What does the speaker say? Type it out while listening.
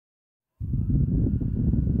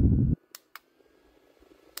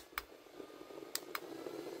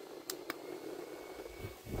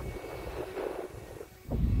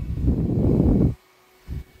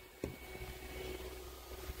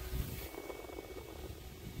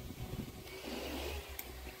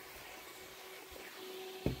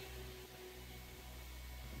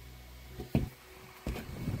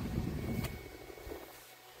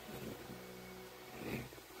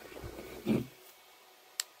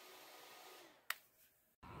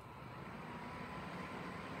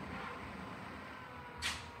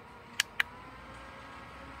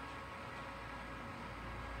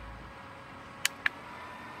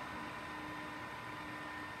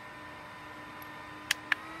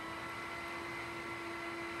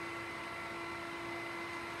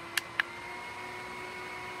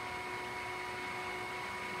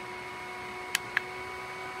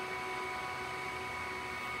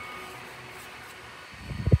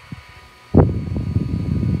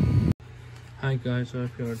Hi guys, I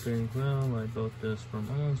hope you are doing well. I bought this from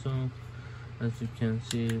Amazon. As you can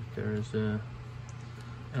see, there is a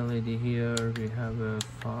LED here. We have a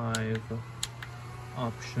 5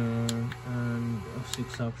 option and a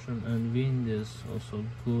 6 option, and wind is also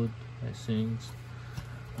good, I think.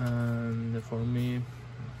 And for me,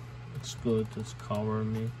 it's good. It's cover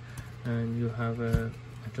me. And you have a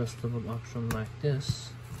adjustable option like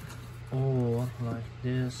this, or like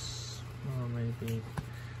this, or maybe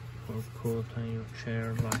or put on your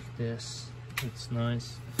chair like this. It's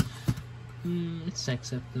nice. It's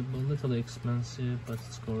acceptable, a little expensive, but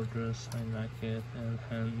it's gorgeous. I like it. And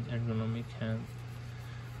hand ergonomic hand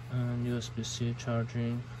and USB-C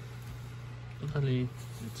charging. Totally,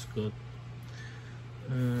 it's good.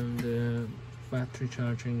 And battery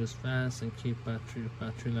charging is fast, and keep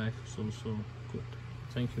battery life is also good.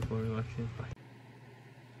 Thank you for watching. Bye.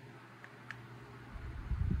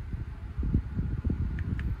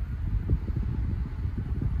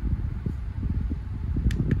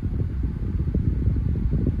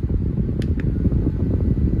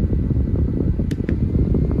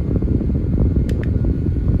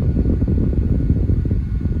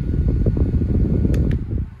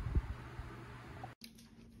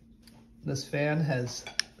 This fan has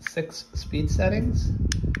 6 speed settings,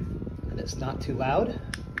 and it's not too loud.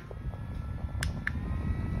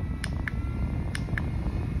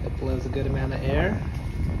 It blows a good amount of air.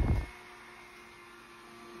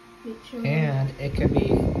 And it can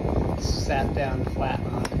be sat down flat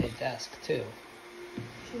on a desk too.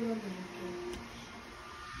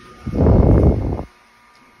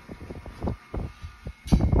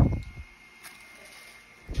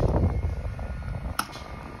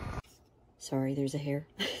 Sorry, there's a hair.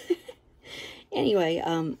 Anyway,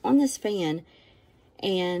 on this fan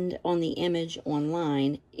and on the image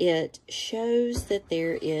online, it shows that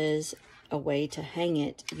there is a way to hang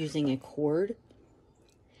it using a cord.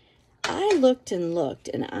 I looked and looked,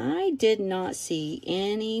 and I did not see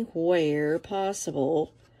anywhere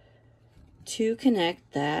possible to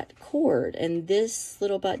connect that cord. And this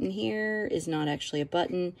little button here is not actually a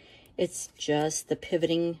button. It's just the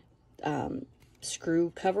pivoting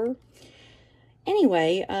screw cover.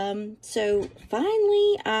 Anyway, so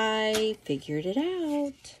finally I figured it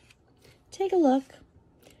out. Take a look.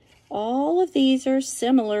 All of these are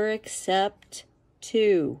similar except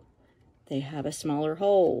 2. They have a smaller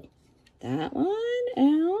hole. That one,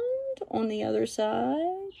 and on the other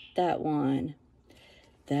side, that one.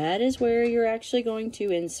 That is where you're actually going to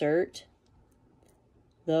insert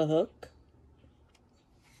the hook.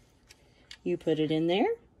 You put it in there,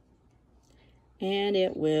 and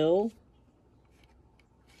it will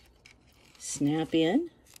snap in.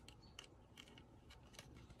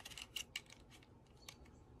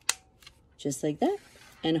 Just like that.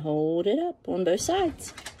 And hold it up on both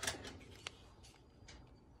sides.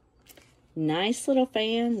 Nice little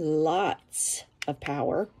fan, lots of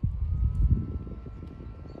power.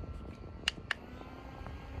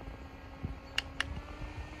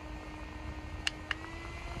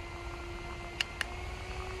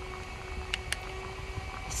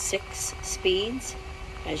 Six speeds.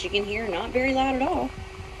 As you can hear, not very loud at all.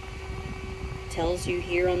 Tells you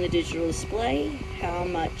here on the digital display how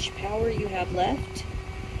much power you have left.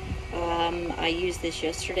 I used this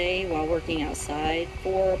yesterday while working outside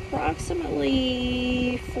for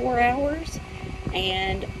approximately 4 hours,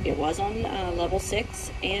 and it was on level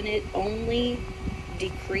 6, and it only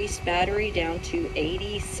decreased battery down to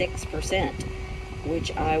 86%,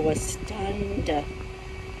 which I was stunned.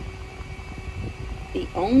 The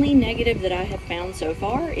only negative that I have found so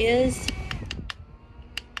far is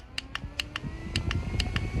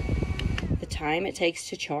the time it takes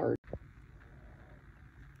to charge.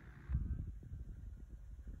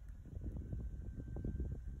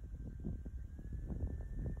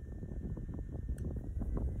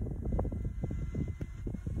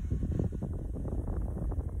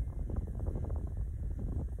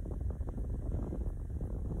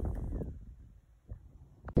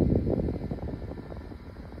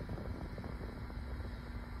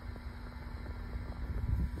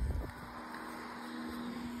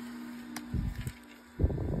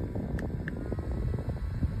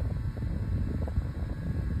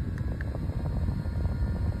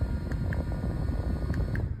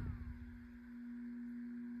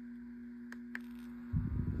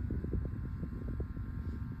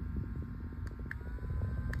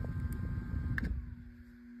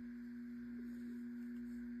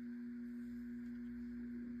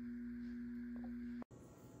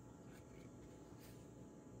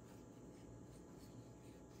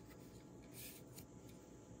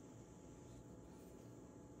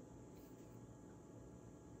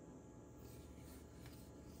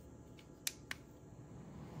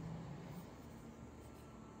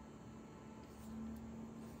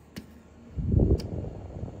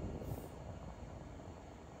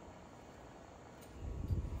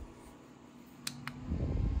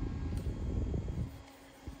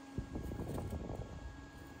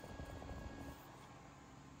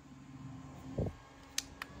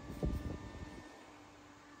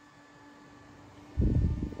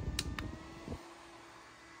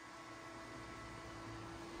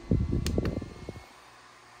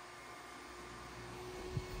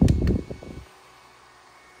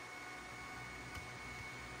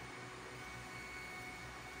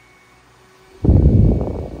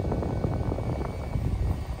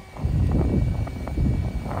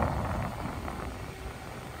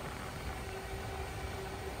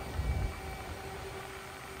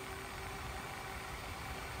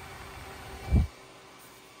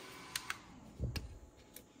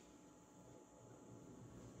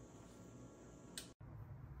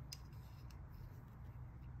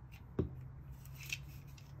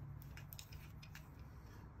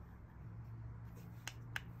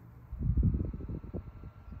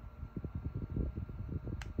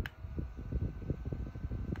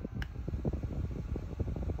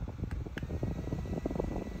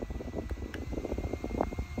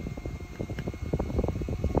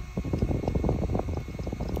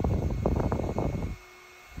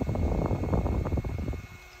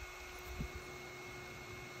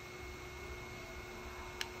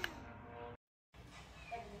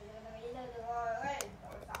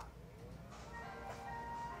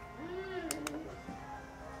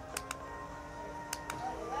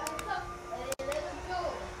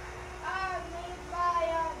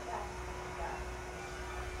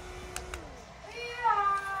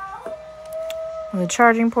 The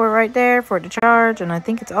charging port right there for it to charge, and I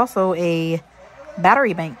think it's also a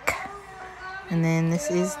battery bank. And then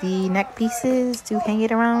this is the neck pieces to hang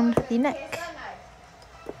it around the neck.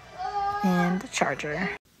 And the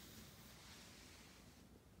charger.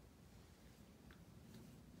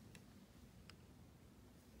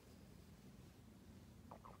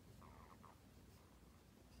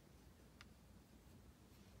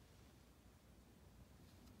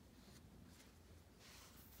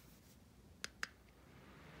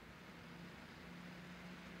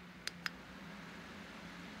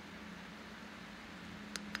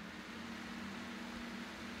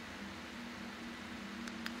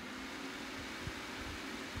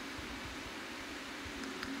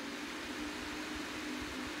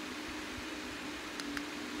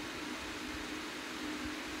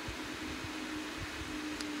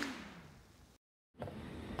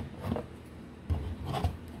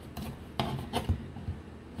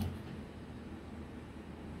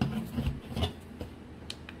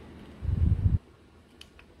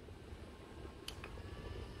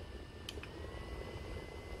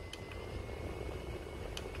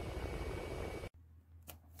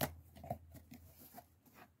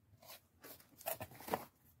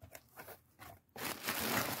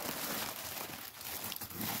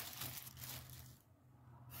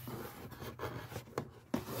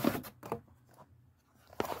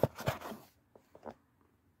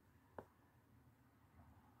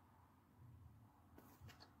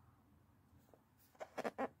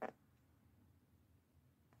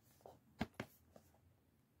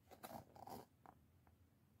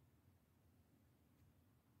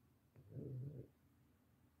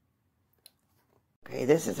 Okay,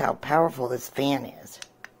 this is how powerful this fan is.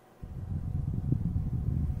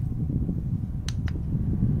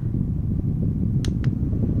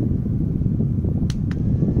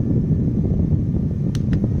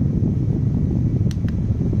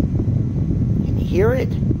 Can you hear it?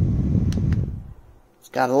 It's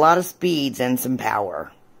got a lot of speeds and some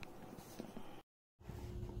power.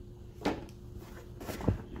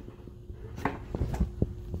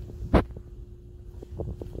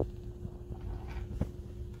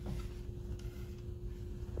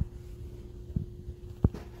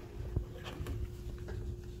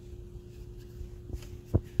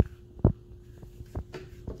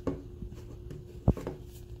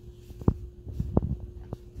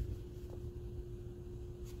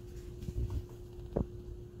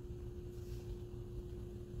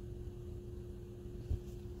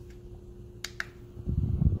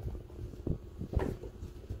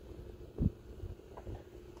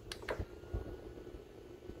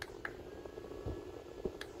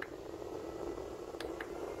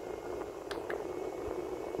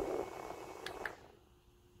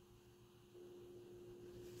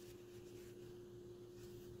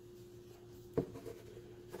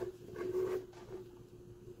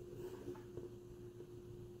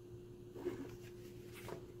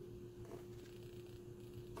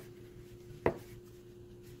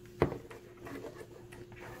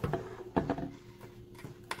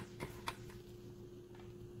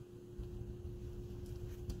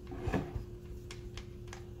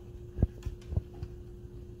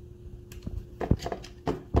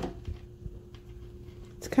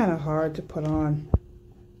 Kind of hard to put on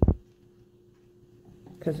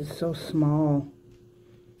because it's so small.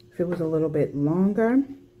 If it was a little bit longer,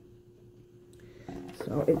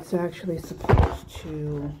 so it's actually supposed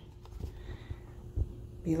to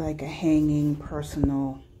be like a hanging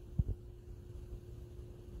personal.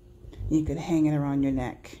 You could hang it around your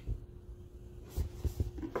neck,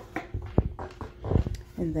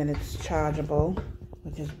 and then it's chargeable,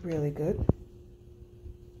 which is really good.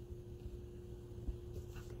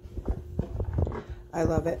 I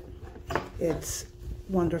love it. It's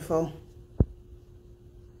wonderful.